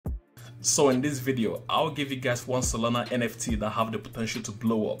So in this video, I'll give you guys one Solana NFT that have the potential to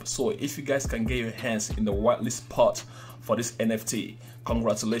blow up. So if you guys can get your hands in the whitelist pot for this NFT,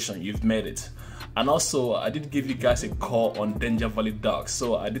 congratulations, you've made it. And also, I did give you guys a call on Danger Valley Dark.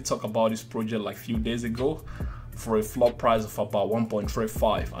 So I did talk about this project like a few days ago for a floor price of about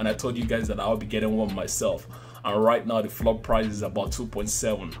 1.35, and I told you guys that I'll be getting one myself. And right now the floor price is about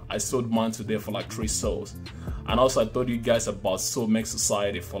 2.7. I sold mine today for like 3 souls. And also I told you guys about Soul Make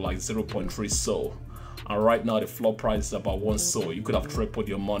Society for like 0.3 soul. And right now the floor price is about 1 soul. You could have tripled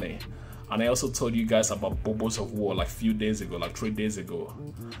your money. And I also told you guys about Bubbles of War like a few days ago, like 3 days ago.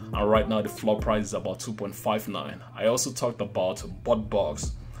 And right now the floor price is about 2.59. I also talked about Bot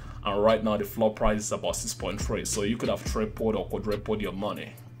Box. And right now the floor price is about 6.3. So you could have tripled or quadrupled your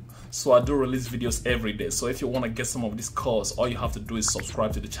money. So I do release videos every day. So if you want to get some of these calls, all you have to do is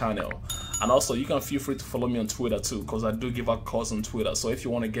subscribe to the channel. And also you can feel free to follow me on Twitter too, because I do give out calls on Twitter. So if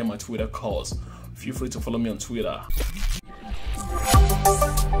you want to get my Twitter calls, feel free to follow me on Twitter.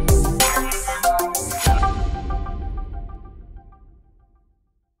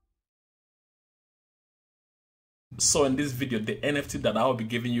 So in this video, the NFT that I will be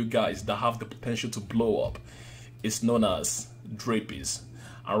giving you guys that have the potential to blow up is known as Drippies.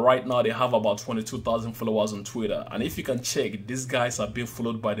 And right now they have about 22,000 followers on Twitter. And if you can check, these guys are being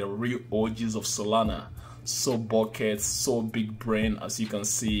followed by the real OGs of Solana. So Bucket, so Big Brain, as you can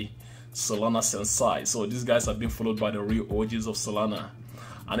see, Solana Sensei. So these guys are being followed by the real OGs of Solana.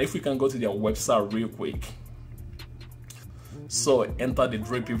 And if we can go to their website real quick. So enter the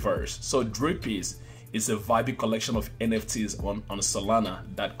Drippyverse. So Drippies is a vibey collection of NFTs on Solana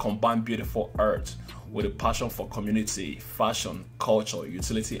that combine beautiful art with a passion for community, fashion, culture,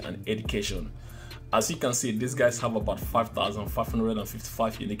 utility, and education. As you can see, these guys have about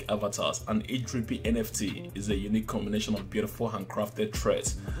 5,555 unique avatars, and each Drippy NFT is a unique combination of beautiful handcrafted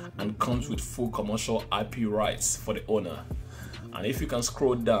threads and comes with full commercial IP rights for the owner. And if you can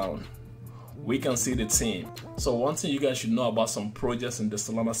scroll down, we can see the team. So one thing you guys should know about some projects in the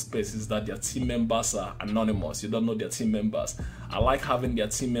Solana space is that their team members are anonymous. You don't know their team members. I like having their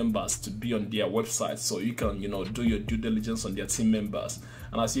team members to be on their website so you can, do your due diligence on their team members.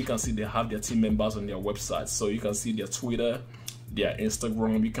 And as you can see, they have their team members on their website. So you can see their Twitter, their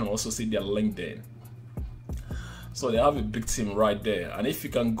Instagram, you can also see their LinkedIn. So they have a big team right there. And if you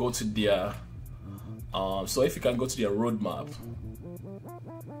can go to their roadmap,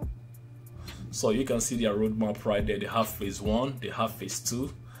 so you can see their roadmap right there. They have phase 1, they have phase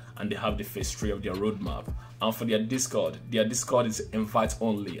 2, and they have the phase 3 of their roadmap. And for their Discord is invite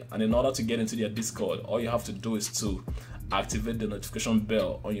only. And in order to get into their Discord, all you have to do is to activate the notification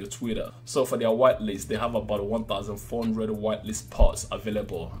bell on your Twitter. So for their whitelist, they have about 1,400 whitelist pods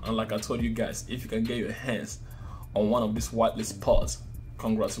available. And like I told you guys, if you can get your hands on one of these whitelist pods,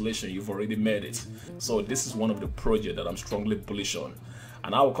 congratulations, you've already made it. So this is one of the projects that I'm strongly bullish on.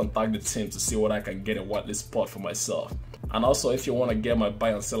 And I will contact the team to see what I can get a whitelist pot for myself. And also, if you want to get my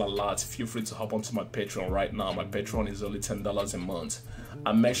buy and sell alerts, feel free to hop onto my Patreon right now. My Patreon is only $10 a month.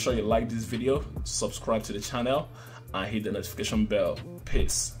 And make sure you like this video, subscribe to the channel, and hit the notification bell.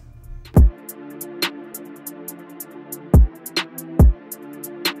 Peace.